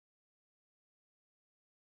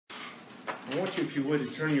I want you, if you would,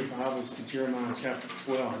 to turn your Bibles to Jeremiah chapter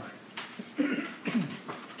 12.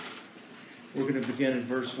 We're going to begin in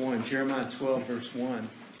verse 1. Jeremiah 12, verse 1.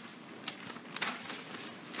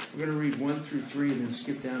 We're going to read 1 through 3 and then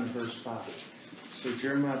skip down to verse 5. So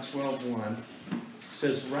Jeremiah 12:1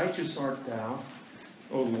 says, Righteous art thou,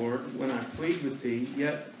 O Lord, when I plead with thee,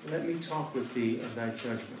 yet let me talk with thee of thy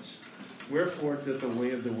judgments. Wherefore doth the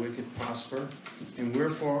way of the wicked prosper, and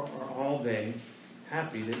wherefore are all they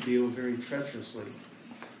happy that deal very treacherously?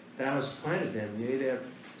 Thou hast planted them, yea, they have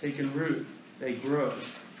taken root, they grow,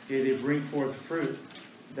 yea, they bring forth fruit.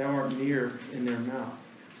 Thou art near in their mouth,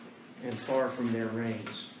 and far from their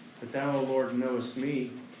reins. But thou, O Lord, knowest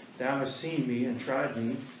me. Thou hast seen me and tried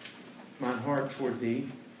me, mine heart toward thee.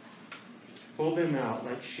 Pull them out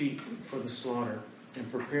like sheep for the slaughter, and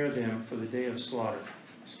prepare them for the day of slaughter.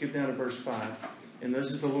 Skip down to verse 5. And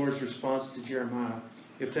this is the Lord's response to Jeremiah.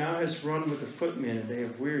 If thou hast run with the footmen, and they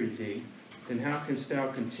have wearied thee, then how canst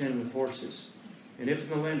thou contend with horses? And if in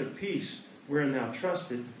the land of peace, wherein thou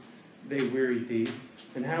trusted, they wearied thee,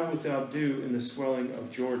 then how wilt thou do in the swelling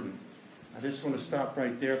of Jordan? I just want to stop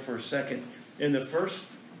right there for a second. In the first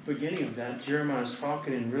beginning of that, Jeremiah is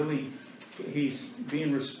talking, and really he's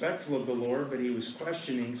being respectful of the Lord, but he was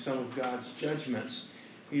questioning some of God's judgments.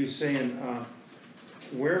 He was saying,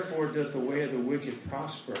 wherefore doth the way of the wicked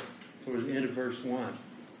prosper? Towards the end of verse 1.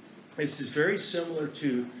 This is very similar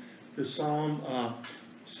to the Psalm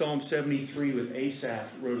 73 with Asaph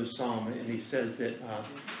wrote a psalm, and he says that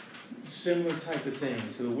similar type of thing.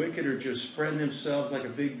 So the wicked are just spreading themselves like a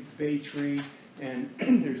big bay tree, and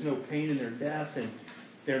there's no pain in their death, and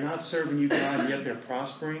they're not serving you, God, and yet they're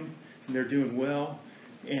prospering, and they're doing well.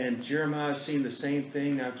 And Jeremiah's seen the same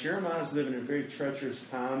thing. Now, Jeremiah's living in a very treacherous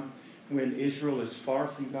time when Israel is far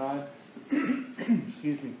from God.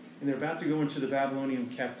 Excuse me. And they're about to go into the Babylonian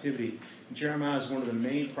captivity. Jeremiah is one of the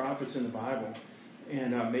main prophets in the Bible,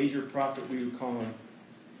 and a major prophet, we would call him.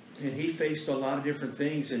 And he faced a lot of different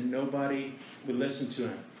things, and nobody would listen to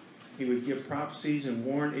him. He would give prophecies and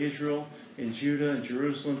warn Israel and Judah and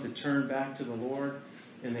Jerusalem to turn back to the Lord,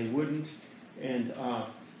 and they wouldn't. And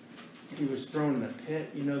he was thrown in a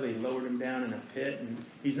pit. You know, they lowered him down in a pit. And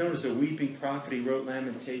he's known as a weeping prophet. He wrote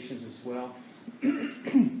Lamentations as well.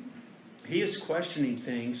 He is questioning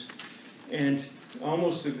things, and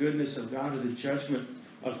almost the goodness of God or the judgment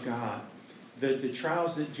of God. The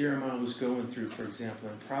trials that Jeremiah was going through, for example,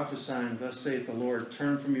 and prophesying, thus saith the Lord,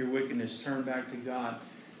 turn from your wickedness, turn back to God.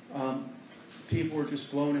 People were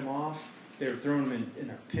just blowing him off. They were throwing him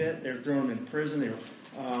in a pit. They were throwing him in prison. They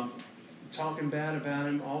were talking bad about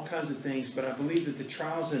him, all kinds of things. But I believe that the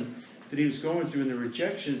trials that he was going through and the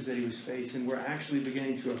rejections that he was facing were actually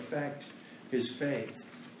beginning to affect his faith,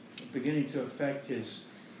 beginning to affect his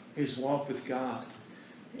walk with God.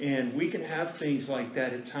 And we can have things like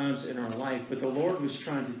that at times in our life, but the Lord was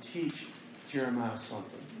trying to teach Jeremiah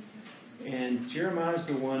something. And Jeremiah is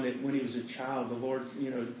the one that when he was a child, the Lord,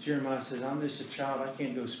 Jeremiah says, I'm just a child. I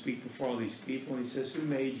can't go speak before all these people. And he says, who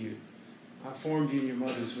made you? I formed you in your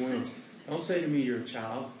mother's womb. Don't say to me you're a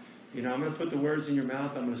child. I'm going to put the words in your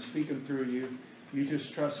mouth. I'm going to speak them through you. You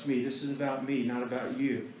just trust me. This is about me, not about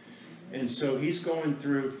you. And so he's going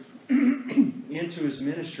through into his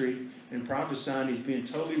ministry and prophesying. He's being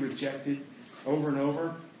totally rejected over and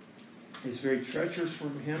over. It's very treacherous for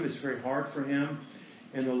him. It's very hard for him.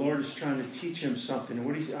 And the Lord is trying to teach him something.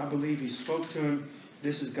 And I believe he spoke to him.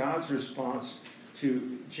 This is God's response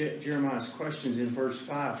to Jeremiah's questions in verse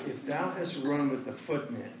 5. If thou hast run with the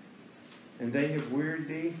footmen, and they have wearied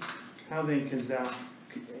thee, how then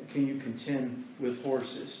can you contend with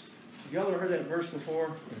horses? Have y'all ever heard that verse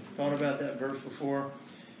before? Thought about that verse before?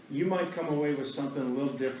 You might come away with something a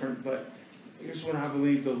little different, but here's what I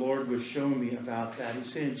believe the Lord was showing me about that.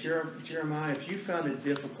 He's saying, Jeremiah, if you found it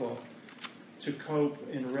difficult to cope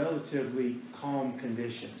in relatively calm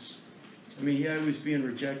conditions. I mean, yeah, he was being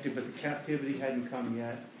rejected, but the captivity hadn't come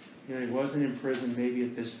yet. He wasn't in prison maybe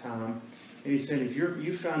at this time. And he said, if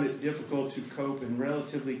you found it difficult to cope in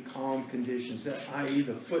relatively calm conditions, that i.e.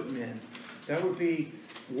 the footmen, that would be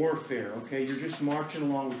warfare, okay? You're just marching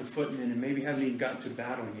along with the footmen and maybe haven't even gotten to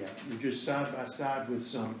battle yet. You're just side by side with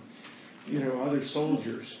some, other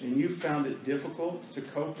soldiers. And you found it difficult to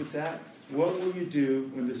cope with that. What will you do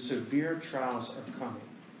when the severe trials are coming?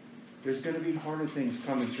 There's going to be harder things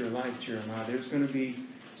coming to your life, Jeremiah. There's going to be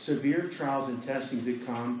severe trials and testings that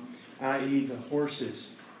come, i.e. the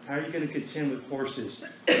horses. How are you going to contend with horses?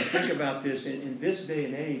 Think about this. In this day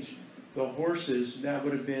and age, the horses, that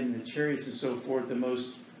would have been the chariots and so forth, the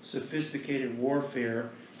most sophisticated warfare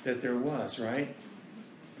that there was, right?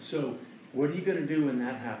 So what are you going to do when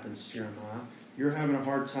that happens, Jeremiah? You're having a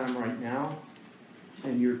hard time right now.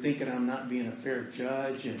 and you're thinking, I'm not being a fair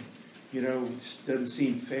judge, and, it doesn't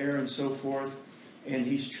seem fair and so forth. And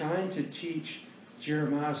he's trying to teach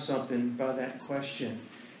Jeremiah something by that question.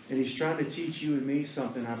 And he's trying to teach you and me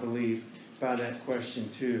something, I believe, by that question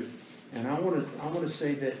too. And I want to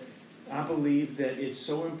say that I believe that it's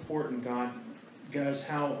so important, guys,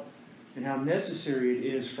 how necessary it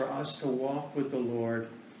is for us to walk with the Lord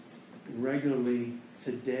regularly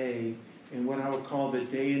today in what I would call the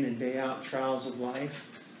day in and day out trials of life.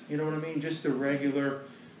 You know what I mean? Just the regular,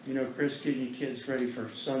 Chris, getting your kids ready for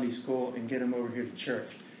Sunday school and get them over here to church.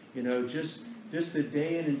 Just the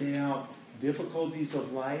day in and day out difficulties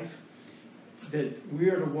of life, that we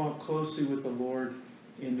are to walk closely with the Lord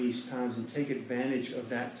in these times and take advantage of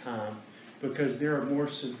that time, because there are more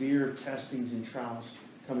severe testings and trials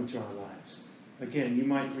coming to our lives. Again, you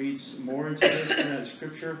might read some more into this in that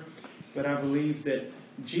scripture, but I believe that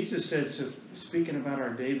Jesus says, speaking about our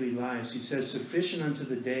daily lives, he says, sufficient unto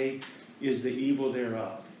the day is the evil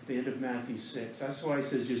thereof. At the end of Matthew 6. That's why he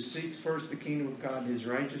says, just seek first the kingdom of God and his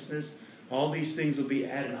righteousness. All these things will be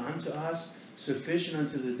added unto us. Sufficient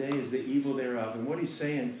unto the day is the evil thereof. And what he's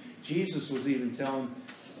saying, Jesus was even telling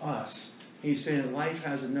us. He's saying life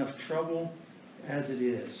has enough trouble as it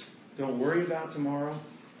is. Don't worry about tomorrow.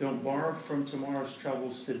 Don't borrow from tomorrow's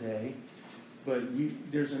troubles today. But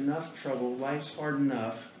there's enough trouble. Life's hard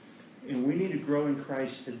enough. And we need to grow in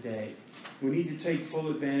Christ today. We need to take full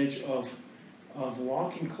advantage of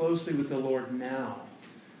walking closely with the Lord now.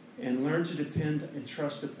 And learn to depend and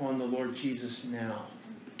trust upon the Lord Jesus now.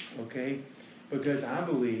 Okay? Because I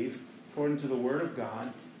believe, according to the Word of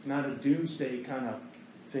God, not a doomsday kind of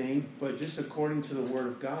thing, but just according to the Word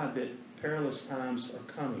of God, that perilous times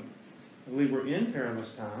are coming. I believe we're in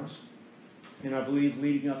perilous times. And I believe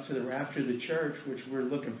leading up to the rapture of the church, which we're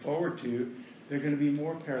looking forward to, there are going to be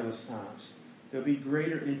more perilous times. There'll be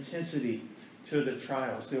greater intensity to the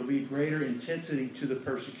trials. There'll be greater intensity to the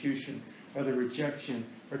persecution or the rejection,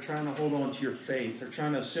 or trying to hold on to your faith, or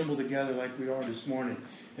trying to assemble together like we are this morning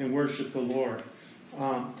and worship the Lord.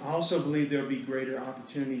 I also believe there will be greater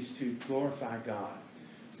opportunities to glorify God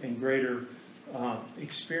and greater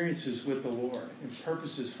experiences with the Lord and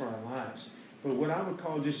purposes for our lives. But what I would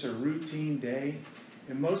call just a routine day,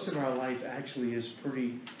 and most of our life actually is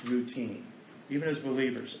pretty routine, even as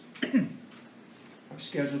believers. Our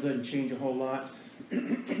schedule doesn't change a whole lot,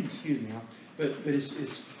 excuse me, but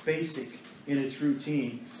it's basic in its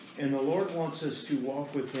routine. And the Lord wants us to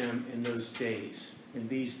walk with him in those days, in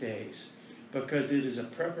these days, because it is a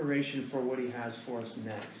preparation for what he has for us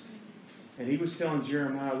next. And he was telling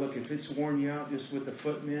Jeremiah, look, if it's worn you out just with the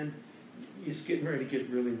footmen, it's getting ready to get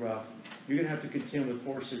really rough. You're going to have to contend with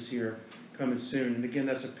horses here coming soon. And again,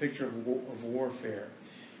 that's a picture of warfare.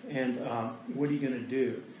 And what are you going to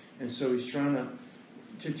do? And so he's trying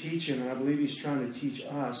to teach him, and I believe he's trying to teach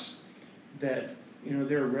us that,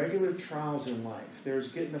 there are regular trials in life. There's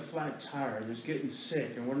getting a flat tire. There's getting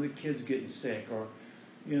sick, and one of the kids getting sick, or,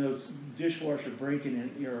 dishwasher breaking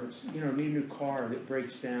in, or, need a new car that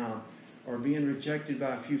breaks down, or being rejected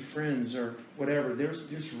by a few friends, or whatever.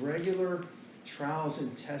 There's regular trials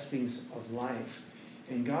and testings of life.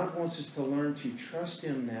 And God wants us to learn to trust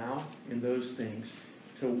him now in those things,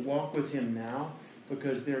 to walk with him now,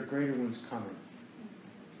 because there are greater ones coming.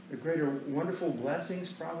 There are greater, wonderful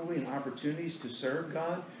blessings probably and opportunities to serve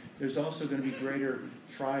God. There's also going to be greater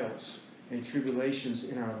trials and tribulations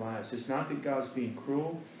in our lives. It's not that God's being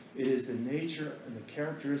cruel. It is the nature and the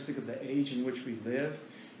characteristic of the age in which we live.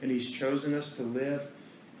 And he's chosen us to live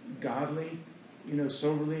godly,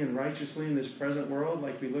 soberly and righteously in this present world,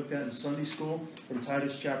 like we looked at in Sunday school from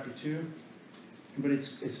Titus chapter 2. But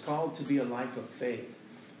it's called to be a life of faith.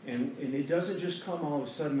 And it doesn't just come all of a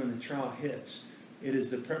sudden when the trial hits. It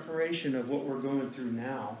is the preparation of what we're going through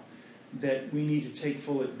now that we need to take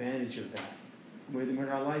full advantage of that. When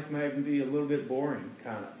our life might be a little bit boring,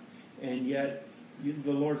 kind of. And yet,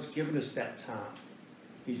 the Lord's given us that time.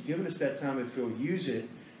 He's given us that time if we'll use it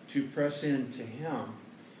to press into him,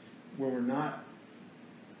 where we're not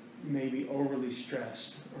maybe overly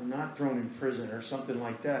stressed or not thrown in prison or something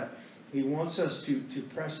like that. He wants us to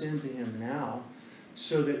press into him now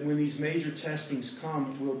so that when these major testings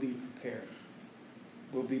come, we'll be prepared.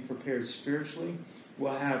 We'll be prepared spiritually.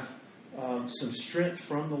 We'll have some strength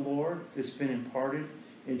from the Lord that's been imparted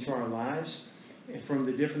into our lives, and from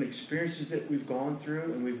the different experiences that we've gone through,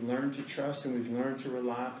 and we've learned to trust and we've learned to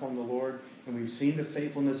rely upon the Lord, and we've seen the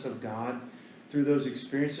faithfulness of God through those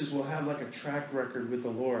experiences. We'll have like a track record with the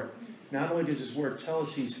Lord. Not only does his word tell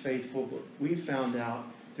us he's faithful, but we found out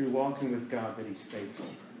through walking with God that he's faithful.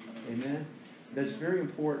 Amen? That's very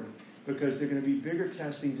important, because there are going to be bigger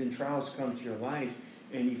testings and trials come to your life,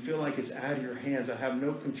 and you feel like it's out of your hands. I have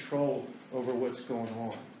no control over what's going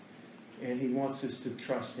on. And he wants us to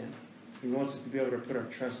trust him. He wants us to be able to put our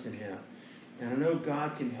trust in him. And I know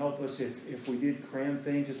God can help us if we did cram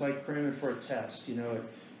things. It's like cramming for a test, you know,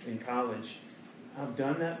 in college. I've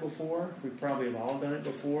done that before. We probably have all done it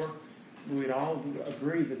before. We'd all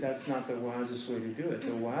agree that that's not the wisest way to do it.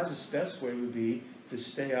 The wisest, best way would be to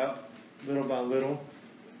stay up little by little,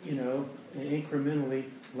 you know, and incrementally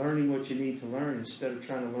learning what you need to learn instead of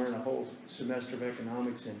trying to learn a whole semester of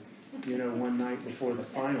economics in, you know, one night before the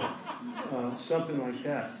final. Something like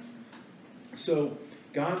that. So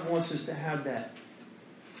God wants us to have that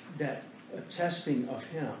testing of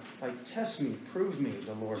him. Like, test me, prove me,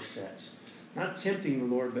 the Lord says. Not tempting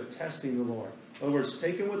the Lord, but testing the Lord. In other words,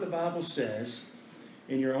 taking what the Bible says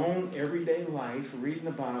in your own everyday life, reading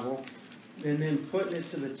the Bible, and then putting it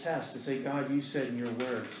to the test and say, God, you said in your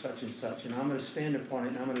word such and such, and I'm going to stand upon it,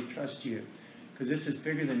 and I'm going to trust you, because this is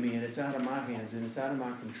bigger than me, and it's out of my hands, and it's out of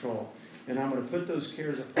my control. And I'm going to put those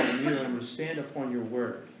cares upon you, and I'm going to stand upon your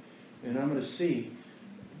word. And I'm going to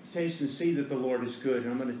taste and see that the Lord is good.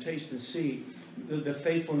 And I'm going to taste and see the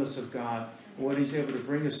faithfulness of God, what he's able to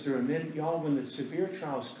bring us through. And then, y'all, when the severe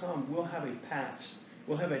trials come, we'll have a past.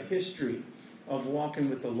 We'll have a history of walking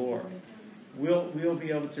with the Lord. We'll be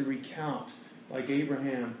able to recount, like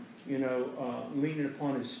Abraham, you know, leaning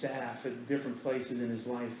upon his staff at different places in his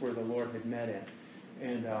life where the Lord had met him.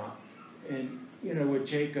 And you know, with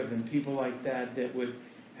Jacob and people like that would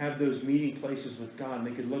have those meeting places with God, and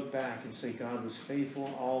they could look back and say God was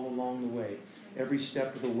faithful all along the way, every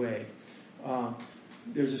step of the way.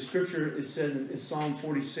 There's a scripture, it says in Psalm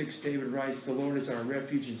 46, David writes, the Lord is our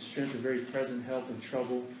refuge and strength, a very present help in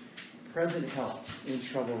trouble. Present help in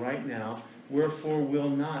trouble right now. Wherefore will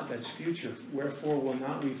not, that's future, wherefore will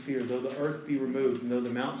not we fear, though the earth be removed, and though the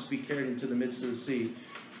mountains be carried into the midst of the sea,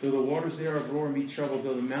 though the waters thereof roar and be troubled,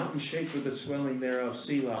 though the mountains shake with the swelling thereof,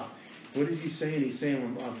 Selah. What is he saying? He's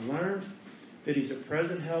saying, I've learned that he's a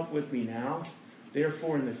present help with me now.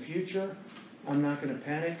 Therefore, in the future, I'm not going to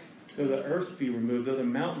panic. Though the earth be removed, though the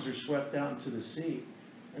mountains are swept out into the sea.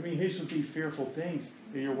 I mean, these would be fearful things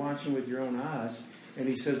that you're watching with your own eyes. And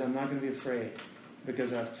he says, I'm not going to be afraid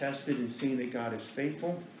because I've tested and seen that God is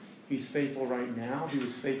faithful. He's faithful right now. He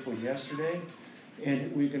was faithful yesterday.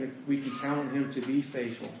 And we can count on him to be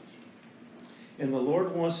faithful. And the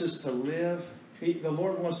Lord wants us to live. The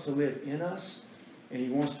Lord wants to live in us, and he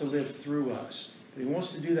wants to live through us. But he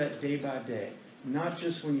wants to do that day by day. Not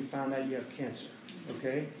just when you find out you have cancer,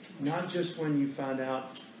 okay? Not just when you find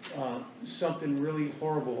out something really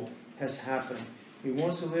horrible has happened. He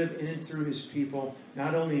wants to live in and through his people,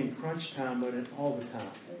 not only in crunch time, but in all the time.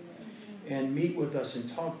 And meet with us and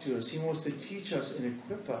talk to us. He wants to teach us and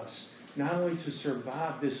equip us, not only to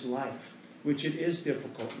survive this life, which it is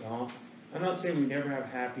difficult, y'all. I'm not saying we never have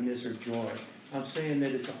happiness or joy. I'm saying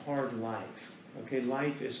that it's a hard life. Okay,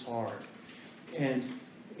 life is hard. And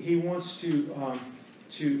he wants to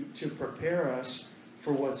prepare us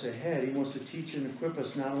for what's ahead. He wants to teach and equip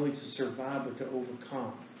us not only to survive, but to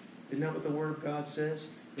overcome. Isn't that what the Word of God says?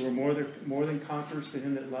 That we're more than conquerors to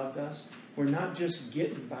him that loved us. We're not just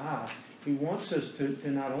getting by. He wants us to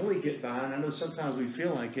not only get by, and I know sometimes we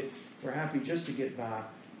feel like it, we're happy just to get by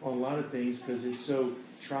on a lot of things because it's so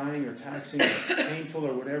trying or taxing or painful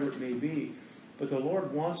or whatever it may be. But the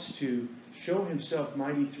Lord wants to show himself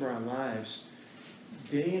mighty through our lives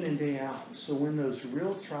day in and day out. So when those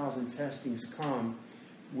real trials and testings come,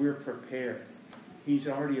 we're prepared. He's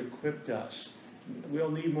already equipped us. We'll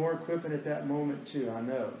need more equipment at that moment too, I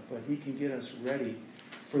know. But he can get us ready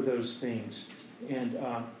for those things. And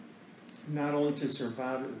not only to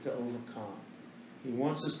survive it, but to overcome. He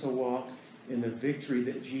wants us to walk in the victory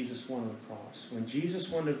that Jesus won on the cross. When Jesus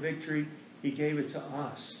won the victory, he gave it to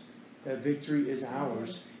us. That victory is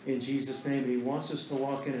ours in Jesus' name. And he wants us to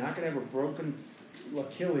walk in. And I could have a broken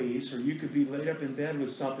Achilles, or you could be laid up in bed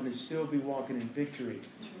with something and still be walking in victory.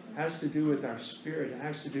 It has to do with our spirit. It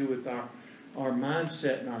has to do with our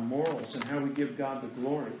mindset and our morals and how we give God the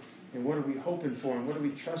glory. And what are we hoping for and what are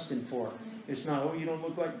we trusting for? It's not, oh, you don't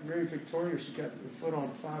look like very victorious. You got your foot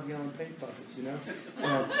on 5-gallon paint buckets, you know.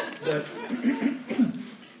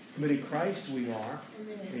 But in Christ we are.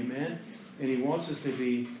 Amen. And he wants us to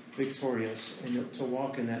be victorious and to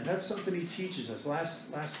walk in that. That's something he teaches us. Last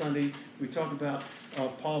Sunday we talked about,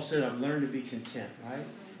 Paul said, I've learned to be content, right?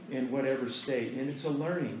 In whatever state. And it's a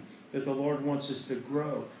learning that the Lord wants us to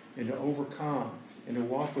grow and to overcome and to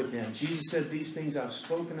walk with him. Jesus said, these things I've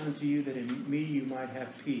spoken unto you, that in me you might have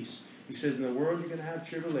peace. He says, in the world you're going to have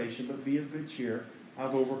tribulation, but be of good cheer.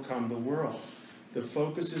 I've overcome the world. The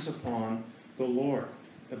focus is upon the Lord.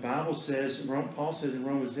 The Bible says, Paul says in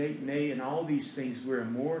Romans 8, nay, in all these things we are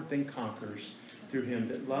more than conquerors through him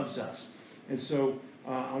that loves us. And so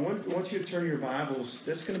I want you to turn your Bibles.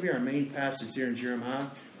 That's going to be our main passage here in Jeremiah.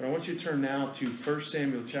 But I want you to turn now to 1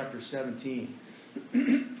 Samuel chapter 17.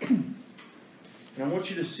 And I want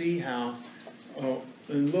you to see how,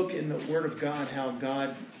 and look in the Word of God, how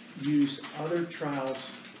God used other trials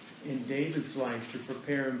in David's life to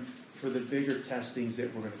prepare him for the bigger testings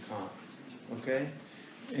that were going to come. Okay?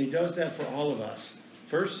 And he does that for all of us.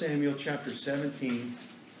 1 Samuel chapter 17,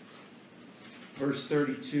 verse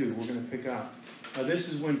 32, we're going to pick up. Now this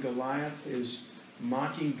is when Goliath is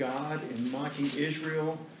mocking God and mocking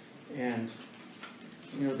Israel and,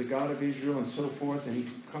 the God of Israel and so forth. And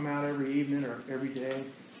he's come out every evening or every day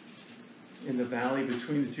in the valley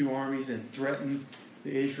between the two armies and threatened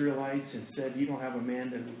the Israelites and said, you don't have a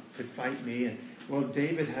man that could fight me. And, well,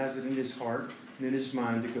 David has it in his heart and in his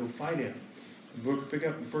mind to go fight him. We'll pick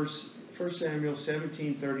up in 1 Samuel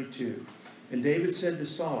 17:32. And David said to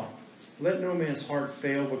Saul, let no man's heart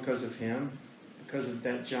fail because of him, because of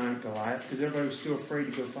that giant Goliath, because everybody was still afraid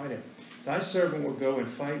to go fight him. Thy servant will go and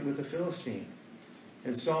fight with the Philistine.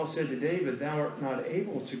 And Saul said to David, thou art not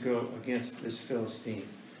able to go against this Philistine,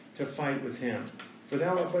 to fight with him. For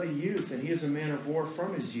thou art but a youth, and he is a man of war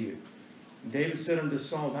from his youth. And David said unto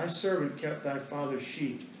Saul, thy servant kept thy father's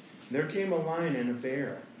sheep. And there came a lion and a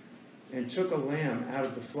bear, and took a lamb out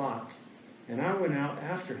of the flock. And I went out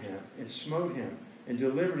after him, and smote him, and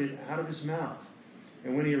delivered it out of his mouth.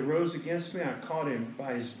 And when he arose against me, I caught him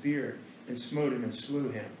by his beard, and smote him, and slew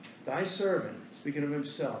him. Thy servant, speaking of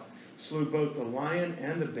himself, slew both the lion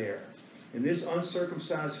and the bear. And this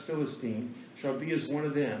uncircumcised Philistine shall be as one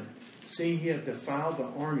of them, seeing he hath defiled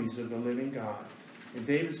the armies of the living God. And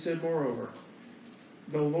David said, moreover,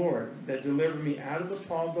 the Lord that delivered me out of the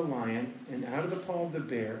paw of the lion and out of the paw of the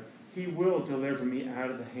bear, he will deliver me out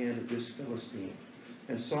of the hand of this Philistine.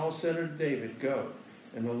 And Saul said unto David, go,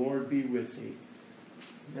 and the Lord be with thee.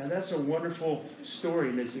 Now that's a wonderful story,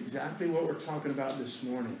 and it's exactly what we're talking about this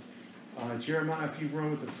morning. Jeremiah, if you've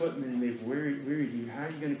run with the footmen and they've wearied you, how are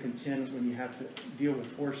you going to contend when you have to deal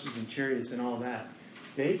with horses and chariots and all that?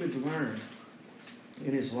 David learned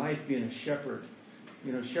in his life being a shepherd.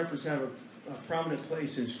 Shepherds have a prominent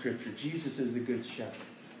place in Scripture. Jesus is the good shepherd.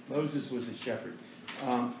 Moses was a shepherd.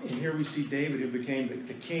 And here we see David, who became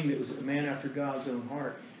the king that was a man after God's own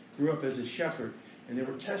heart, grew up as a shepherd. And there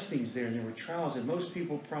were testings there, and there were trials, and most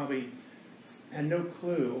people probably had no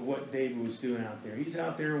clue of what David was doing out there. He's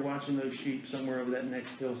out there watching those sheep somewhere over that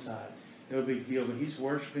next hillside. No big deal, but he's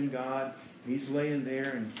worshiping God. He's laying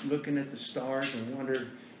there and looking at the stars and wondering,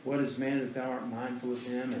 what is man that thou art mindful of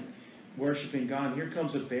him? And worshiping God. And here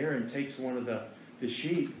comes a bear and takes one of the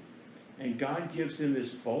sheep. And God gives him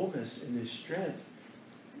this boldness and this strength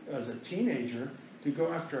as a teenager to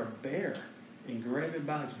go after a bear and grab it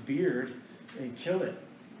by its beard and kill it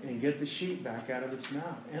and get the sheep back out of its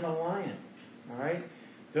mouth. And a lion. All right?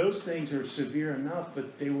 Those things are severe enough,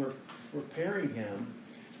 but they were preparing him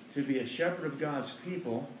to be a shepherd of God's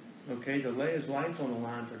people, okay, to lay his life on the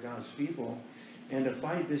line for God's people, and to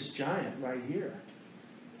fight this giant right here.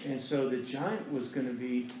 And so the giant was going to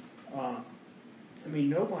be,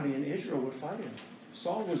 nobody in Israel would fight him.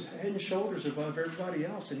 Saul was head and shoulders above everybody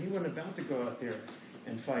else, and he wasn't about to go out there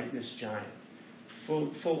and fight this giant.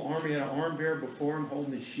 Full army, had an arm bearer before him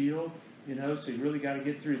holding his shield, so you really got to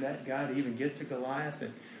get through that guy to even get to Goliath.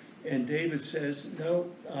 And David says, no,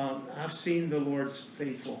 I've seen the Lord's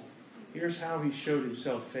faithful. Here's how he showed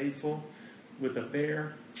himself faithful with the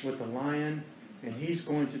bear, with the lion, and he's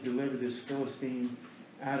going to deliver this Philistine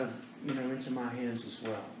out of, into my hands as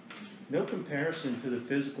well. No comparison to the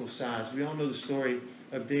physical size. We all know the story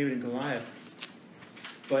of David and Goliath,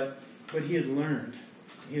 but he had learned.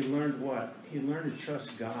 He had learned what? He had learned to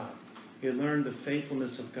trust God. He had learned the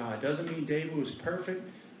faithfulness of God. Doesn't mean David was perfect.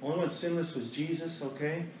 The only one sinless was Jesus,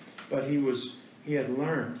 okay? But he had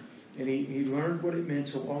learned. And he learned what it meant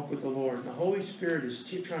to walk with the Lord. And the Holy Spirit is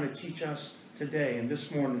trying to teach us today and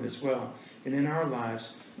this morning as well, and in our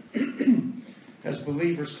lives as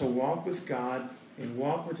believers, to walk with God and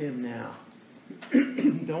walk with him now.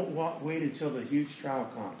 Don't wait until the huge trial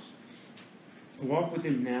comes. Walk with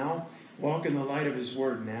him now. Walk in the light of his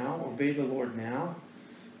word now. Obey the Lord now.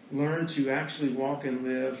 Learn to actually walk and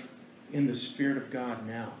live in the Spirit of God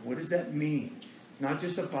now. What does that mean? Not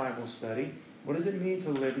just a Bible study. What does it mean to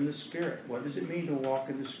live in the Spirit? What does it mean to walk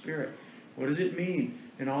in the Spirit? What does it mean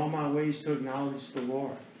in all my ways to acknowledge the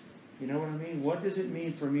Lord? You know what I mean? What does it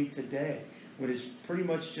mean for me today when it's pretty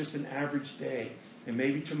much just an average day? And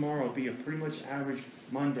maybe tomorrow will be a pretty much average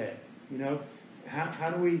Monday.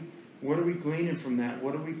 What are we gleaning from that?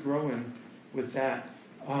 What are we growing with that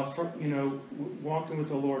Walking with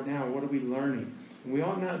the Lord now, what are we learning? And we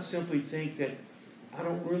ought not simply think that I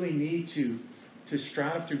don't really need to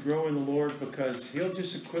strive to grow in the Lord because He'll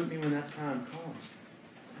just equip me when that time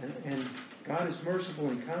comes. And God is merciful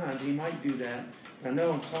and kind. He might do that. I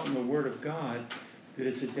know I'm taught in the Word of God that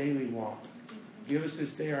it's a daily walk. Give us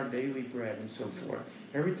this day our daily bread and so forth.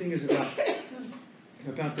 Everything is about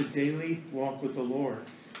the daily walk with the Lord.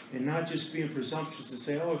 And not just being presumptuous to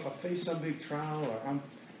say, oh, if I face some big trial or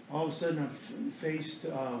all of a sudden I'm faced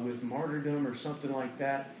with martyrdom or something like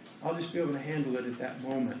that, I'll just be able to handle it at that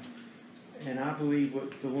moment. And I believe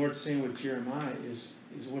what the Lord's saying with Jeremiah is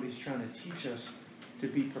what He's trying to teach us, to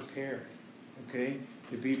be prepared. Okay?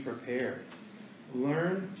 To be prepared.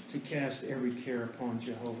 Learn to cast every care upon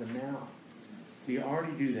Jehovah now. Do you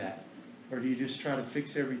already do that? Or do you just try to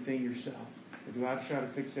fix everything yourself? Or do I try to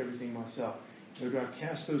fix everything myself? Or do I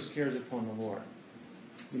cast those cares upon the Lord?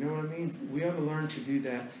 You know what I mean? We ought to learn to do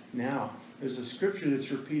that now. There's a scripture that's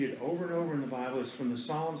repeated over and over in the Bible. It's from the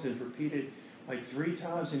Psalms. It's repeated like 3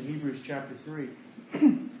 times in Hebrews chapter 3.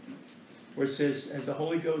 Where it says, as the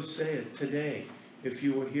Holy Ghost saith, today, if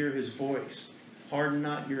you will hear His voice, harden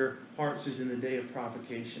not your hearts as in the day of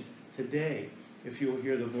provocation. Today, if you will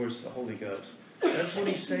hear the voice of the Holy Ghost. That's what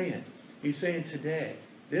He's saying. He's saying today,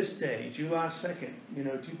 this day, July 2nd,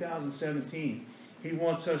 2017, He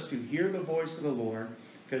wants us to hear the voice of the Lord,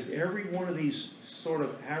 because every one of these sort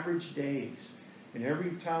of average days, and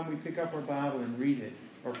every time we pick up our Bible and read it,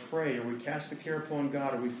 or pray, or we cast a care upon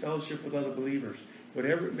God, or we fellowship with other believers,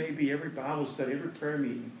 whatever it may be, every Bible study, every prayer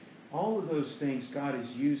meeting, all of those things God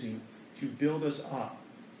is using to build us up.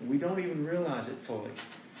 We don't even realize it fully,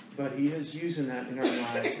 but He is using that in our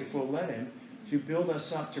lives, if we'll let Him, to build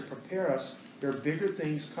us up, to prepare us. There are bigger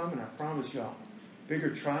things coming, I promise y'all.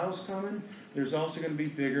 Bigger trials coming. There's also going to be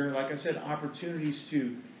bigger, like I said, opportunities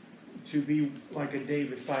to be like a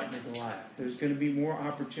David fighting a Goliath. There's going to be more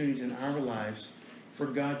opportunities in our lives for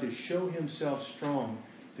God to show Himself strong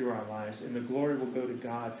through our lives, and the glory will go to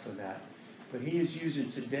God for that. But He is using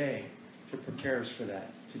today to prepare us for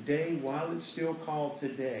that. Today, while it's still called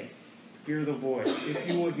today, hear the voice. If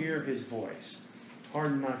you will hear His voice,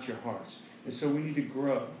 harden not your hearts. And so we need to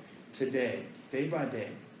grow today, day by day,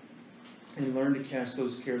 and learn to cast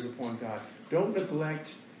those cares upon God. Don't neglect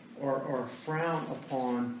or frown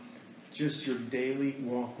upon just your daily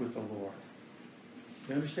walk with the Lord.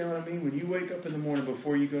 You understand what I mean? When you wake up in the morning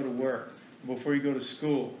before you go to work, before you go to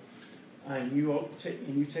school, and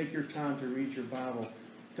you take your time to read your Bible,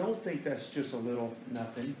 don't think that's just a little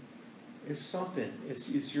nothing. It's something.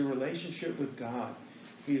 It's your relationship with God.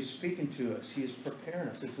 He is speaking to us. He is preparing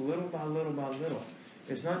us. It's little by little by little.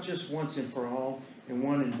 It's not just once and for all and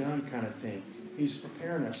one and done kind of thing. He's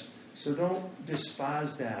preparing us. So don't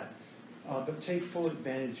despise that, but take full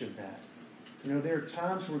advantage of that. There are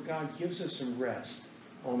times where God gives us some rest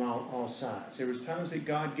on all sides. There was times that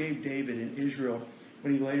God gave David in Israel,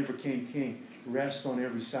 when he later became king, rest on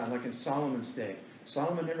every side, like in Solomon's day.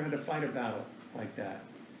 Solomon never had to fight a battle like that.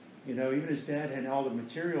 Even his dad had all the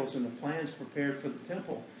materials and the plans prepared for the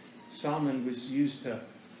temple. Solomon was used to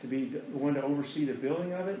be the one to oversee the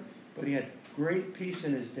building of it, but he had great peace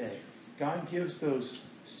in his day. God gives those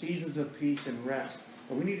seasons of peace and rest,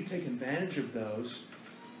 but we need to take advantage of those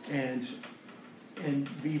and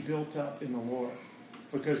be built up in the Lord,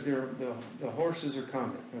 because the horses are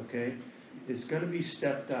coming, okay? It's going to be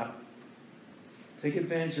stepped up. Take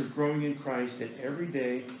advantage of growing in Christ at every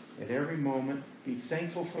day, at every moment. Be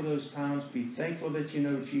thankful for those times. Be thankful that you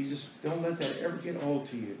know Jesus. Don't let that ever get old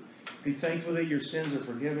to you. Be thankful that your sins are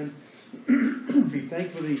forgiven. Be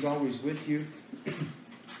thankful that He's always with you.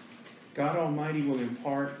 God Almighty will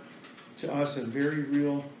impart to us a very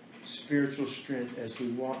real spiritual strength as we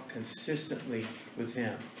walk consistently with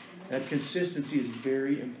Him. That consistency is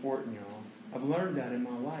very important, y'all. I've learned that in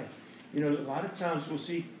my life. A lot of times we'll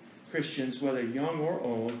see Christians, whether young or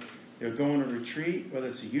old, they'll go on a retreat, whether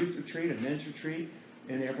it's a youth retreat, a men's retreat,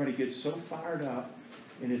 and everybody gets so fired up,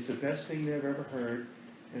 and it's the best thing they've ever heard.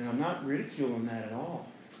 And I'm not ridiculing that at all.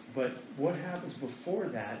 But what happens before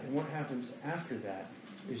that and what happens after that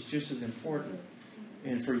is just as important.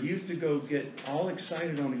 And for youth to go get all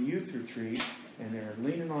excited on a youth retreat, and they're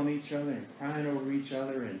leaning on each other and crying over each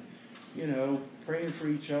other and, praying for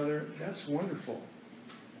each other, that's wonderful.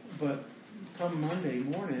 But come Monday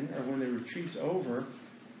morning, or when the retreat's over,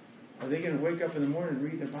 are they going to wake up in the morning and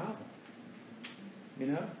read their Bible?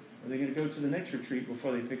 Are they going to go to the next retreat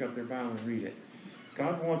before they pick up their Bible and read it?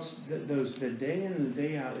 God wants the day in and the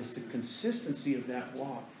day out is the consistency of that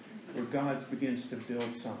walk, where God begins to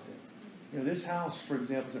build something. This house, for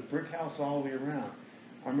example, is a brick house all the way around.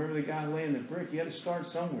 I remember the guy laying the brick. He had to start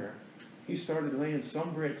somewhere. he started laying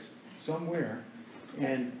some bricks somewhere,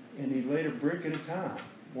 and he laid a brick at a time,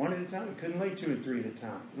 one at a time. He couldn't lay 2 and 3 at a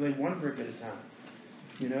time. He laid 1 brick at a time.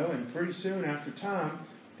 And pretty soon after time,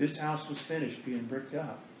 this house was finished being bricked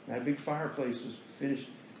up. That big fireplace was finished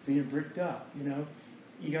being bricked up.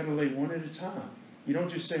 You got to lay one at a time. You don't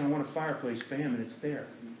just say, I want a fireplace, bam, and it's there.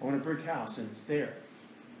 I want a brick house, and it's there.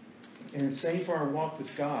 And the same for our walk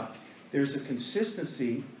with God. There's a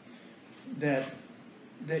consistency that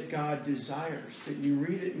God desires, that you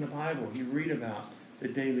read it in the Bible. You read about the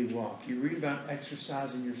daily walk. You read about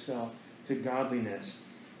exercising yourself to godliness.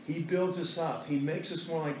 He builds us up. He makes us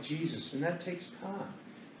more like Jesus, and that takes time.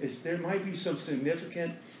 There might be some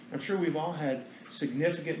significant, I'm sure we've all had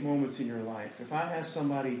significant moments in your life. If I ask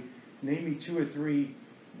somebody, name me 2 or 3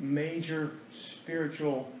 major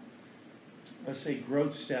spiritual, let's say,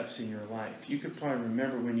 growth steps in your life. You could probably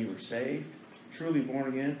remember when you were saved, truly born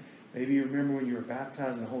again. Maybe you remember when you were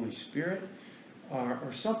baptized in the Holy Spirit,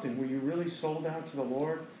 or something where you really sold out to the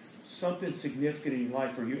Lord, something significant in your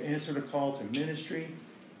life, where you answered a call to ministry,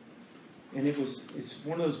 and it's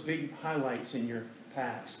one of those big highlights in your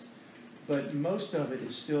past. But most of it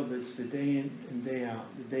is still it's the day in and day out,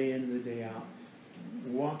 the day in and the day out.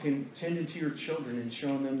 Walking, tending to your children and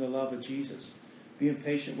showing them the love of Jesus. Being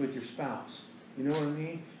patient with your spouse. You know what I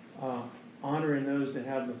mean? Honoring those that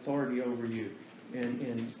have authority over you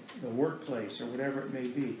in the workplace or whatever it may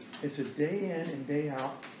be. It's a day in and day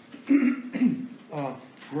out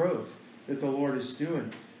growth that the Lord is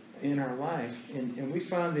doing in our life. And we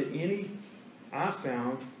find that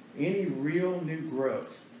any real new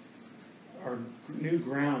growth or new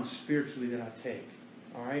ground spiritually that I take,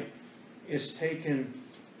 all right, is taken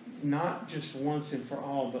not just once and for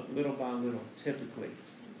all, but little by little, typically.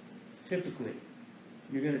 Typically.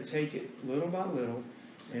 You're going to take it little by little,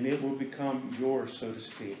 and it will become yours, so to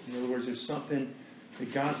speak. In other words, there's something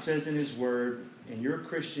that God says in His Word, and you're a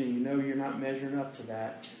Christian, and you know you're not measuring up to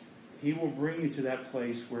that. He will bring you to that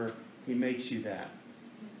place where He makes you that.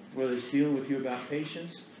 Whether it's dealing with you about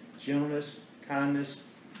patience, gentleness, kindness,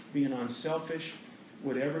 being unselfish,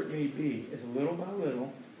 whatever it may be, it's little by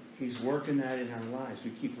little, He's working that in our lives.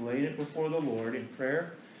 We keep laying it before the Lord in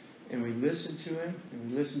prayer, and we listen to Him,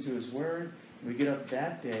 and we listen to His Word, and we get up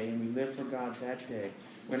that day, and we live for God that day.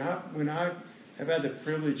 When I have had the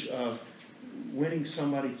privilege of winning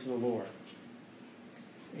somebody to the Lord,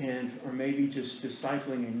 or maybe just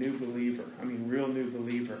discipling a new believer, real new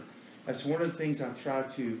believer, that's one of the things I've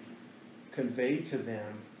tried to convey to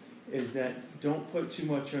them, is that don't put too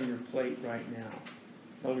much on your plate right now.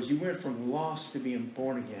 In other words, you went from lost to being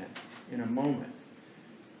born again in a moment.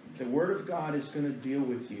 The Word of God is going to deal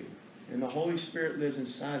with you, and the Holy Spirit lives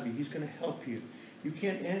inside of you. He's going to help you. You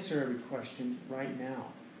can't answer every question right now.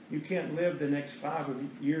 You can't live the next 5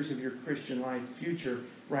 years of your Christian life future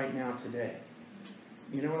right now today.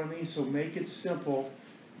 You know what I mean? So make it simple.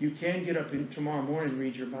 You can get up tomorrow morning and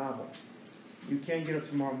read your Bible. You can get up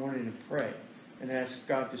tomorrow morning and pray and ask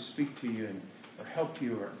God to speak to you or help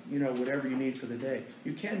you, or whatever you need for the day.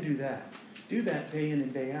 You can do that. Do that day in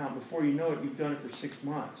and day out. Before you know it, you've done it for 6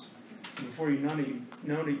 months. And before you know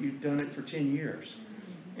it, you've done it for 10 years.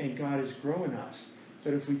 And God is growing us.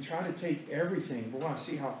 But if we try to take everything, I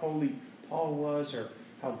see how holy Paul was, or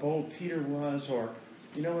how bold Peter was, or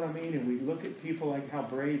you know what I mean? And we look at people like how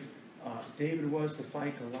brave David was to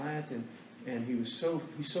fight Goliath, and he's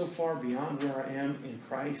so far beyond where I am in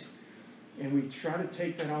Christ. And we try to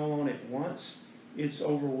take that all on at once. It's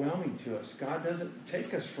overwhelming to us. God doesn't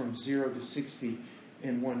take us from 0 to 60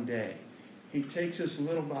 in one day. He takes us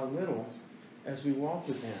little by little as we walk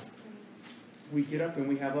with Him. We get up and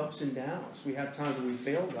we have ups and downs. We have times when we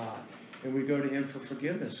fail God, and we go to Him for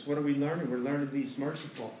forgiveness. What are we learning? We're learning to be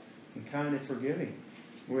merciful and kind and forgiving.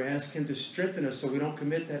 We ask Him to strengthen us so we don't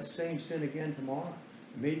commit that same sin again tomorrow.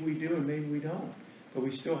 Maybe we do and maybe we don't. But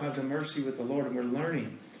we still have the mercy with the Lord, and we're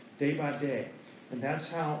learning day by day. And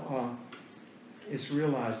that's how it's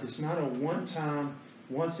realized. It's not a one-time,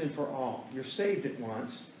 once and for all. You're saved at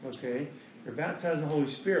once, okay? You're baptized in the Holy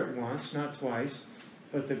Spirit once, not twice.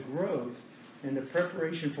 But the growth and the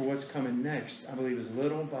preparation for what's coming next, I believe, is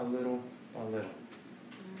little by little by little.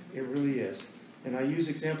 It really is. And I use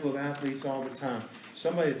example of athletes all the time.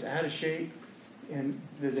 Somebody that's out of shape, and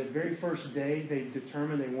the very first day they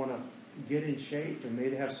determine they want to get in shape, and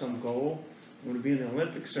maybe have some goal, want to be in the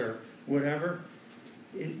Olympics or whatever,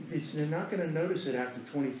 they're not going to notice it after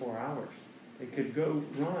 24 hours. They could go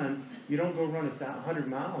run. You don't go run 100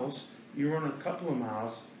 miles. You run a couple of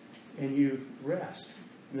miles, and you rest.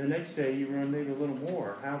 And the next day you run maybe a little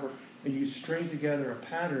more. However, and you string together a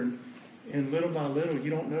pattern, and little by little, you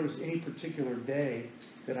don't notice any particular day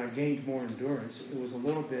that I gained more endurance. It was a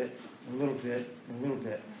little bit a little bit, a little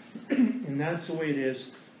bit. And that's the way it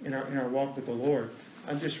is in our walk with the Lord.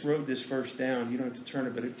 I just wrote this verse down. You don't have to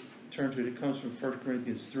turn to it. It comes from 1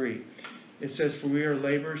 Corinthians 3. It says, "For we are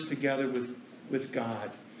laborers together with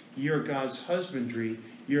God. You are God's husbandry.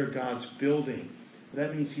 You are God's building."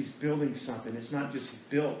 That means he's building something. It's not just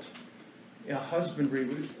built. Husbandry,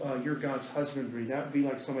 you're God's husbandry. That would be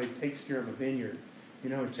like somebody takes care of a vineyard,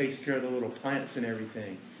 and takes care of the little plants and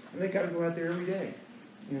everything. And they got to go out there every day,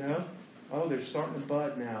 Oh, they're starting to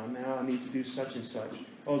bud now. Now I need to do such and such.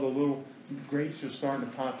 Oh, the little grapes are starting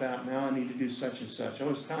to pop out. Now I need to do such and such.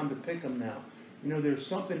 Oh, it's time to pick them now. There's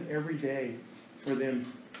something every day for them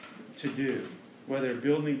to do, whether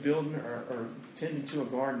building or tending to a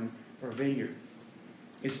garden or a vineyard.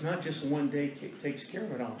 It's not just one day takes care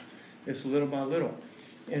of it all. It's little by little.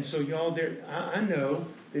 And so, y'all, I know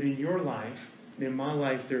that in your life, in my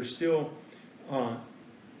life, there's still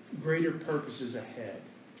greater purposes ahead.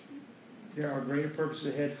 There are greater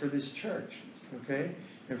purposes ahead for this church, okay?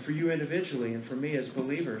 And for you individually and for me as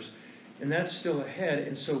believers. And that's still ahead.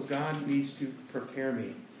 And so God needs to prepare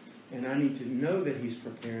me. And I need to know that he's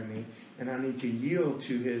preparing me. And I need to yield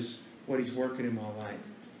to what he's working in my life.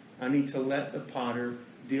 I need to let the potter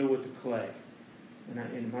deal with the clay.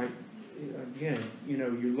 Again, you're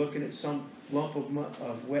looking at some lump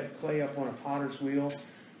of wet clay up on a potter's wheel,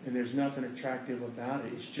 and there's nothing attractive about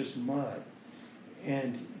it. It's just mud.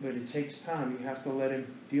 But it takes time. You have to let him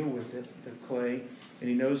deal with it, the clay, and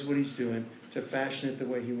he knows what he's doing to fashion it the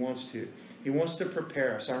way he wants to. He wants to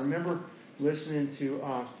prepare us. I remember listening to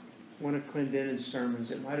one of Clendenin's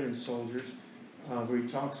sermons. It might have been Soldiers, where he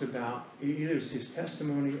talks about either his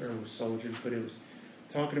testimony or it was Soldiers, but it was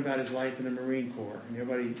talking about his life in the Marine Corps. And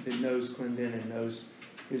everybody that knows Clendenin knows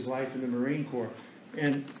his life in the Marine Corps.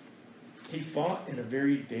 And he fought in a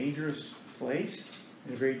very dangerous place,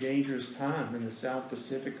 in a very dangerous time in the South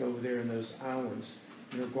Pacific over there in those islands,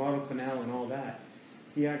 Guadalcanal and all that.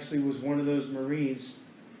 He actually was one of those Marines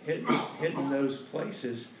hitting those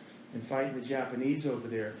places and fighting the Japanese over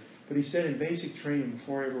there. But he said in basic training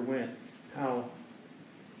before he ever went, how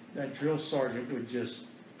that drill sergeant would just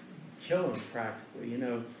kill him practically,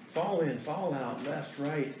 fall in, fall out, left,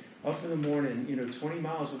 right, up in the morning, 20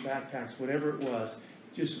 miles with backpacks, whatever it was.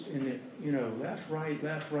 Just in the, left, right,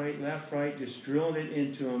 left, right, left, right, just drilling it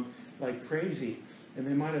into them like crazy. And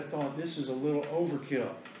they might have thought, this is a little overkill.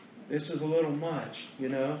 This is a little much,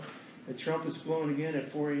 The trumpet's blowing again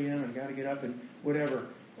at 4 a.m. and got to get up and whatever.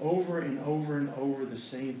 Over and over and over the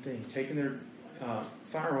same thing. Taking their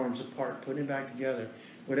firearms apart, putting it back together,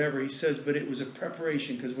 whatever. He says, but it was a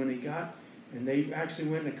preparation because when they actually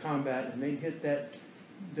went into combat and they hit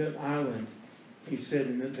the island, he said,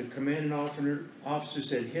 and the commanding officer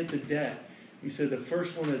said, hit the deck. He said, the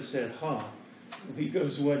first one that said, he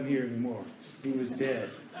goes, wasn't here anymore. He was dead.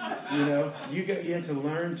 You had to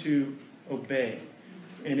learn to obey.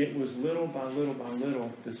 And it was little by little by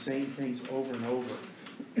little, the same things over and over.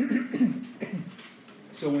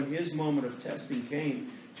 So when his moment of testing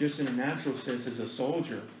came, just in a natural sense as a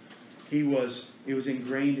soldier, it was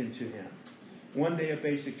ingrained into him. One day of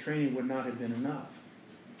basic training would not have been enough.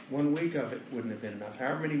 1 week of it wouldn't have been enough.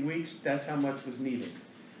 However many weeks, that's how much was needed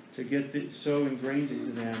to get it so ingrained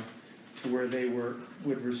into them to where they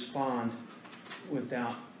would respond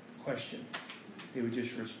without question. They would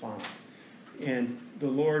just respond. And the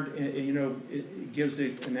Lord, it gives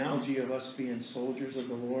the analogy of us being soldiers of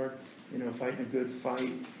the Lord, fighting a good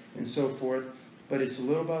fight and so forth. But it's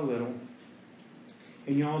little by little.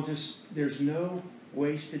 And y'all there's no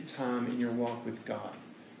wasted time in your walk with God.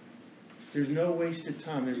 There's no wasted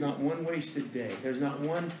time. There's not one wasted day. There's not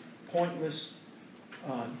one pointless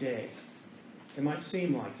day. It might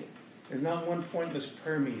seem like it. There's not one pointless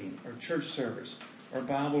prayer meeting or church service or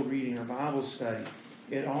Bible reading or Bible study.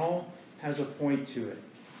 It all has a point to it.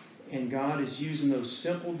 And God is using those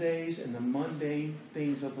simple days and the mundane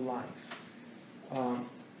things of life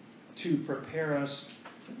to prepare us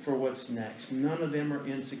for what's next. None of them are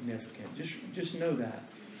insignificant. Just know that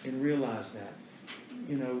and realize that.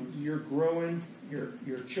 You're growing,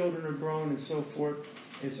 your children are growing and so forth.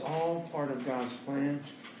 It's all part of God's plan.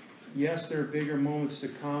 Yes, there are bigger moments to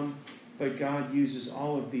come, but God uses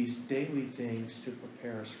all of these daily things to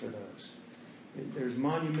prepare us for those. There's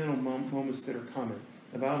monumental moments that are coming.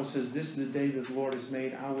 The Bible says, this is the day that the Lord has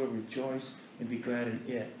made. I will rejoice and be glad in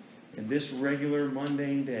it. In this regular,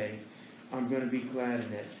 mundane day, I'm going to be glad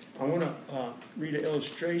in it. I want to read an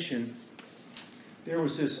illustration. There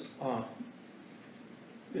was this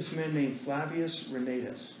man named Flavius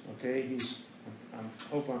Renatus. Okay, I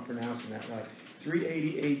hope I'm pronouncing that right.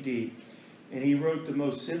 380 AD. And he wrote the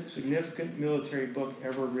most significant military book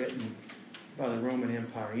ever written by the Roman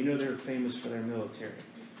Empire. You know they're famous for their military.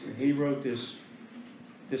 And he wrote this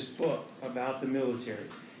book about the military.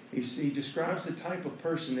 He describes the type of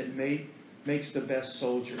person that makes the best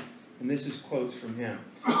soldier. And this is quotes from him.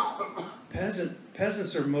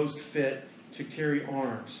 Peasants are most fit to carry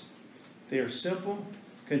arms. They are simple,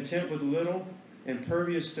 content with little,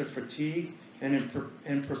 impervious to fatigue,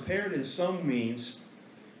 and prepared in some means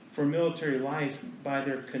for military life by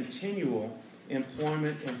their continual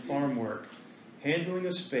employment in farm work, handling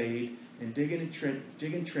a spade, and digging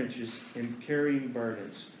trenches and carrying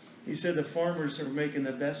burdens. He said the farmers are making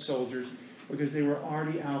the best soldiers because they were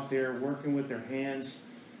already out there working with their hands,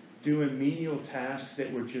 doing menial tasks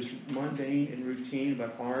that were just mundane and routine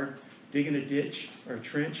but hard. Digging a ditch or a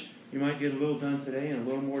trench, you might get a little done today and a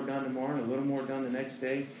little more done tomorrow and a little more done the next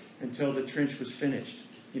day until the trench was finished.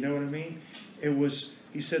 You know what I mean?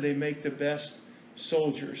 He said they make the best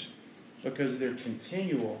soldiers because of their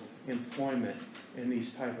continual employment in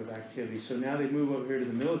these type of activities. So now they move over here to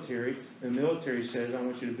the military. The military says, I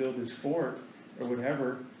want you to build this fort or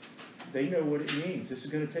whatever. They know what it means. This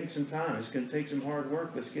is going to take some time. It's going to take some hard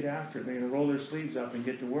work. Let's get after it. They're going to roll their sleeves up and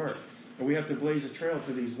get to work. And we have to blaze a trail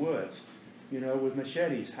through these woods, with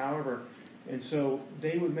machetes, however. And so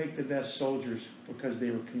they would make the best soldiers because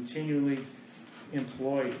they were continually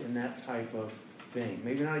employed in that type of thing.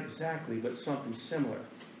 Maybe not exactly, but something similar.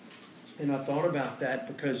 And I thought about that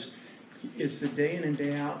because it's the day in and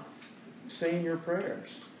day out saying your prayers.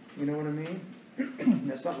 You know what I mean?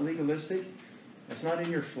 That's not legalistic. That's not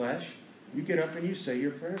in your flesh. You get up and you say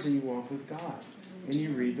your prayers and you walk with God. And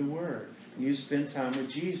you read the Word. And you spend time with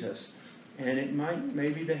Jesus. And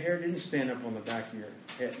maybe the hair didn't stand up on the back of your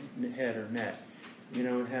head or neck.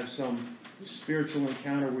 And have some spiritual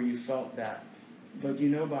encounter where you felt that. But you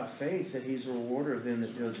know by faith that He's a rewarder of them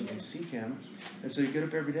that diligently seek Him. And so you get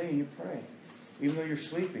up every day and you pray. Even though you're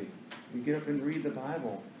sleepy, you get up and read the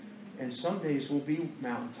Bible. And some days will be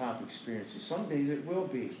mountaintop experiences. Some days it will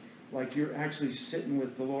be like you're actually sitting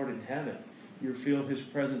with the Lord in heaven. You feel His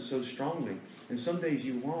presence so strongly. And some days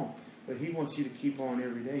you won't. But He wants you to keep on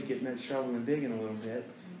every day, getting that shovel and digging a little bit,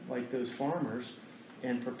 like those farmers,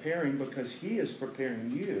 and preparing because He is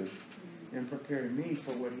preparing you and preparing me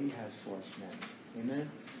for what He has for us next.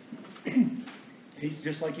 Amen? He's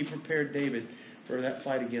just like He prepared David for that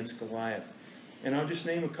fight against Goliath. And I'll just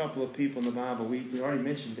name a couple of people in the Bible. We already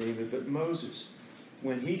mentioned David, but Moses,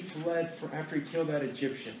 when he fled after he killed that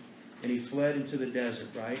Egyptian, and he fled into the desert,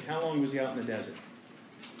 right? How long was he out in the desert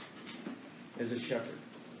as a shepherd?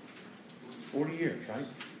 40 years, right?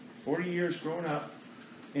 40 years growing up,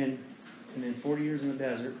 and then 40 years in the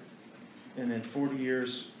desert, and then 40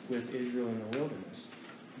 years with Israel in the wilderness.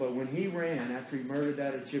 But when he ran after he murdered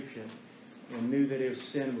that Egyptian and knew that his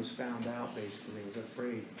sin was found out, basically, he was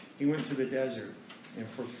afraid, he went to the desert, and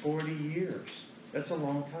for 40 years, that's a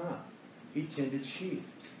long time, he tended sheep.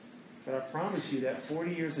 But I promise you that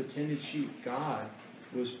 40 years of tended sheep, God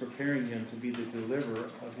was preparing him to be the deliverer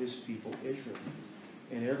of His people, Israel.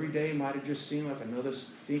 And every day might have just seemed like another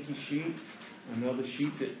stinky sheep, another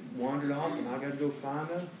sheep that wandered off, and I got to go find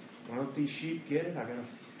them. Why don't these sheep get it? I got to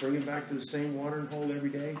bring them back to the same watering hole every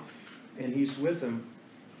day. And He's with them.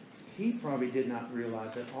 He probably did not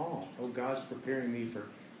realize at all. Oh, God's preparing me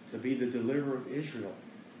to be the deliverer of Israel.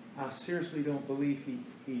 I seriously don't believe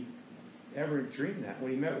he ever dreamed that. When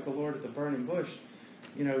he met with the Lord at the burning bush,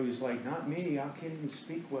 he was like, not me, I can't even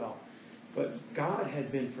speak well. But God had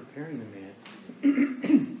been preparing the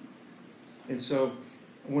man. And so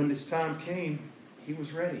when this time came, he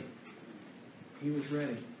was ready. He was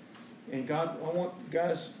ready. And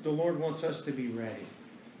the Lord wants us to be ready.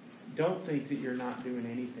 Don't think that you're not doing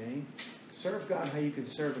anything. Serve God how you can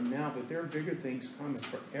serve Him now, but there are bigger things coming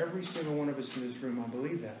for every single one of us in this room. I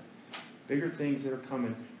believe that. Bigger things that are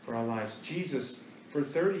coming for our lives. Jesus, for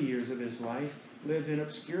 30 years of His life, lived in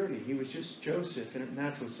obscurity. He was just Joseph, in a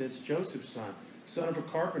natural sense, Joseph's son of a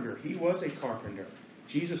carpenter. He was a carpenter.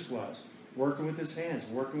 Jesus was, working with his hands,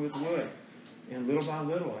 working with wood, and little by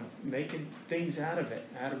little, and making things out of it,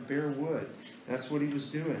 out of bare wood. That's what he was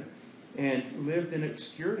doing. And lived in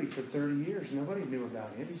obscurity for 30 years. Nobody knew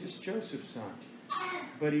about him. He's just Joseph's son.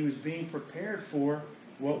 But he was being prepared for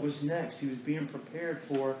what was next. He was being prepared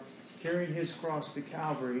for carrying his cross to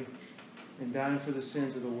Calvary and dying for the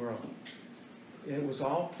sins of the world. It was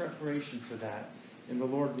all preparation for that. And the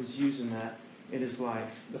Lord was using that in his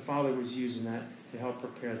life. The Father was using that to help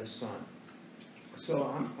prepare the Son.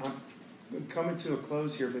 So I'm coming to a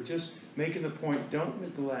close here, but just making the point, don't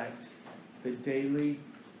neglect the daily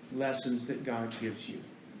lessons that God gives you.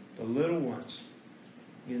 The little ones,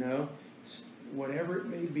 whatever it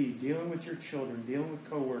may be, dealing with your children, dealing with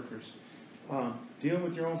coworkers, Dealing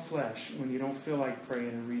with your own flesh when you don't feel like praying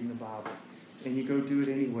and reading the Bible, and you go do it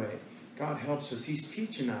anyway. God helps us. He's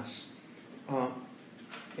teaching us, and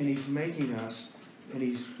He's making us, and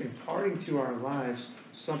He's imparting to our lives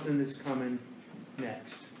something that's coming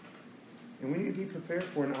next. And we need to be prepared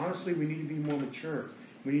for it. And honestly, we need to be more mature.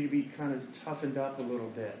 We need to be kind of toughened up a little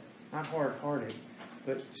bit. Not hard-hearted,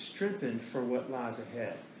 but strengthened for what lies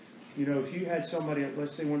ahead. You know, if you had somebody,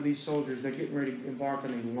 let's say one of these soldiers, they're getting ready to embark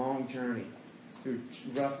on a long journey through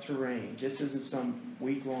rough terrain. This isn't some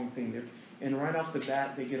week-long thing. And right off the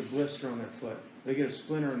bat, they get a blister on their foot. They get a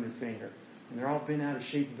splinter on their finger. And they're all bent out of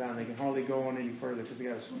shape about it. They can hardly go on any further because they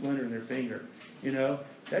got a splinter in their finger. You know,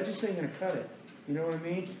 that just ain't going to cut it. You know what I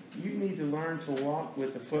mean? You need to learn to walk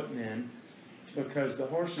with the footmen because the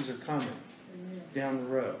horses are coming down the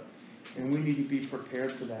road. And we need to be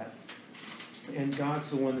prepared for that. And God's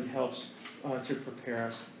the one that helps to prepare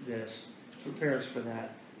us for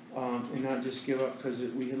that. And not just give up because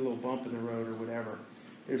we hit a little bump in the road or whatever.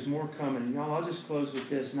 There's more coming. And y'all, I'll just close with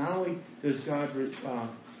this. Not only does God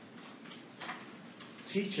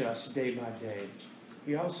teach us day by day,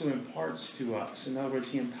 He also imparts to us. In other words,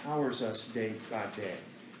 He empowers us day by day.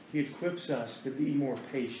 He equips us to be more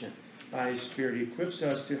patient by His Spirit. He equips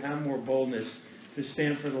us to have more boldness to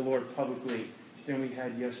stand for the Lord publicly than we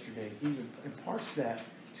had yesterday. He imparts that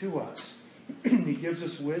to us. He gives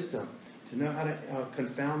us wisdom to know how to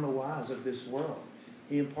confound the wise of this world.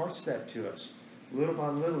 He imparts that to us little by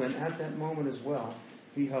little, and at that moment as well,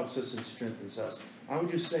 He helps us and strengthens us. I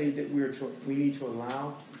would just say that we need to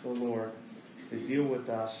allow the Lord to deal with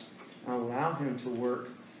us and allow Him to work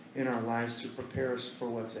in our lives to prepare us for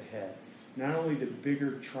what's ahead. Not only the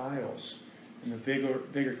bigger trials and the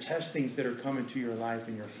bigger testings that are coming to your life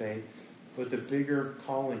and your faith, but the bigger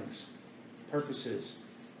callings, purposes,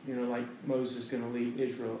 you know, like Moses going to lead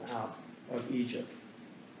Israel out of Egypt.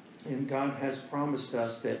 And God has promised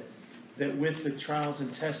us that with the trials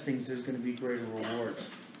and testings, there's going to be greater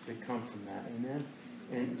rewards that come from that. Amen?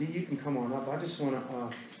 And Dee, you can come on up. I just want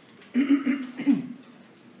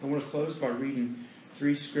to close by reading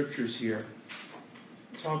 3 scriptures here,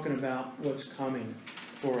 talking about what's coming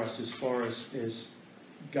for us as far as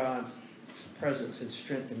God's presence and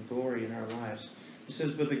strength and glory in our lives. It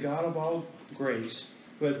says, "But the God of all grace,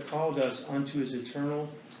 who hath called us unto His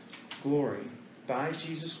eternal glory by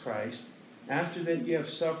Jesus Christ, after that ye have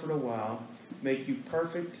suffered a while, make you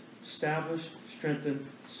perfect, establish, strengthen,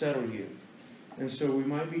 settle you." And so we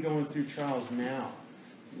might be going through trials now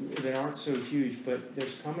that aren't so huge, but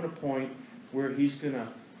there's coming a point where He's going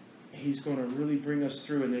to really bring us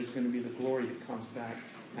through, and there's going to be the glory that comes back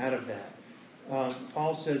out of that.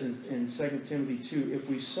 Paul says in 2 Timothy 2, "If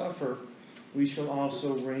we suffer, we shall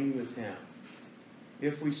also reign with Him."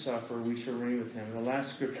 If we suffer, we shall reign with Him. And the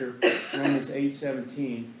last scripture, Romans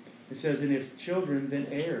 8:17, it says, "And if children, then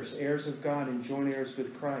heirs, heirs of God, and joint heirs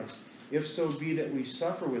with Christ. If so be that we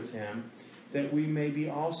suffer with Him, that we may be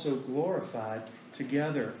also glorified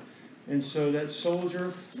together." And so that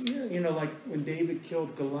soldier, you know, like when David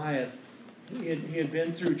killed Goliath, he had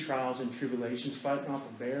been through trials and tribulations, fighting off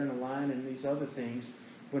a bear and a lion and these other things.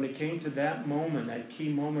 When it came to that moment, that key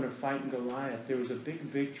moment of fighting Goliath, there was a big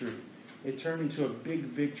victory. It turned into a big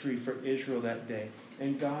victory for Israel that day.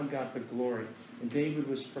 And God got the glory. And David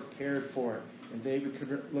was prepared for it. And David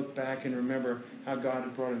could look back and remember how God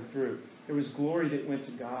had brought him through. There was glory that went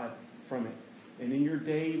to God from it. And in your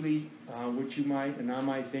daily, what you might and I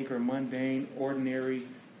might think are mundane, ordinary,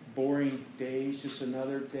 boring days, just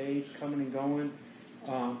another day coming and going,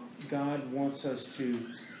 God wants us to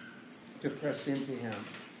press into Him.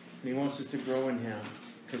 And He wants us to grow in Him.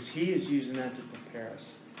 Because He is using that to prepare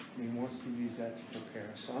us. And He wants to use that to prepare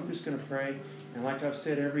us. So I'm just going to pray. And like I've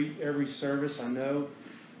said every service, I know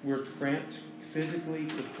we're cramped physically.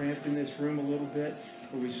 We're cramped in this room a little bit.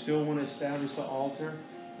 But we still want to establish the altar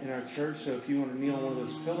in our church. So if you want to kneel on one of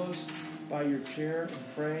those pillows by your chair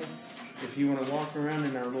and pray. If you want to walk around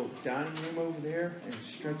in our little dining room over there and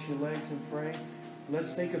stretch your legs and pray,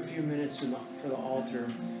 let's take a few minutes for the altar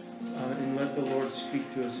and let the Lord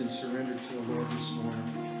speak to us and surrender to the Lord this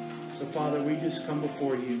morning. So, Father, we just come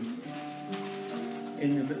before You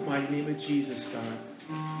in the mighty name of Jesus, God.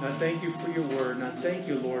 I thank You for Your word, and I thank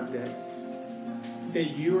You, Lord, that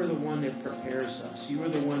You are the one that prepares us. You are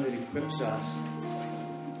the one that equips us.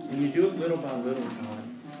 And You do it little by little, God.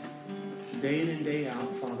 Day in and day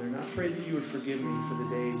out, Father. And I pray that You would forgive me for the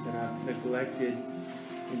days that I've neglected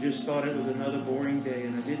and just thought it was another boring day,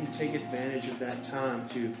 and I didn't take advantage of that time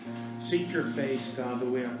to seek Your face, God, the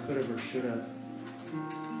way I could have or should have.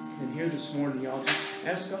 And here this morning, y'all, just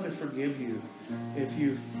ask God to forgive you if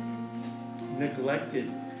you've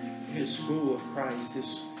neglected His school of Christ,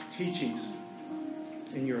 teachings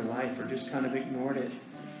in your life or just kind of ignored it.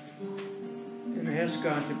 And ask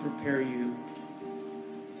God to prepare you.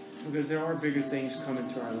 Because there are bigger things coming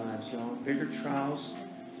to our lives, y'all. Bigger trials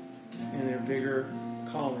and there are bigger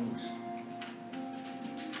callings.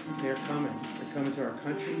 They're coming. They're coming to our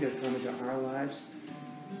country. They're coming to our lives.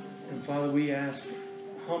 And Father, we ask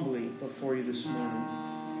humbly before you this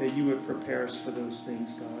morning that you would prepare us for those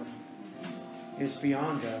things, God. It's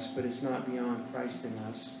beyond us, but it's not beyond Christ in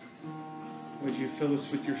us. Would you fill us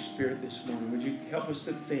with your Spirit this morning? Would you help us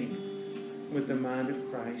to think with the mind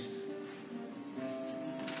of Christ?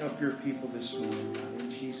 Help your people this morning, God,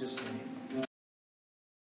 in Jesus' name.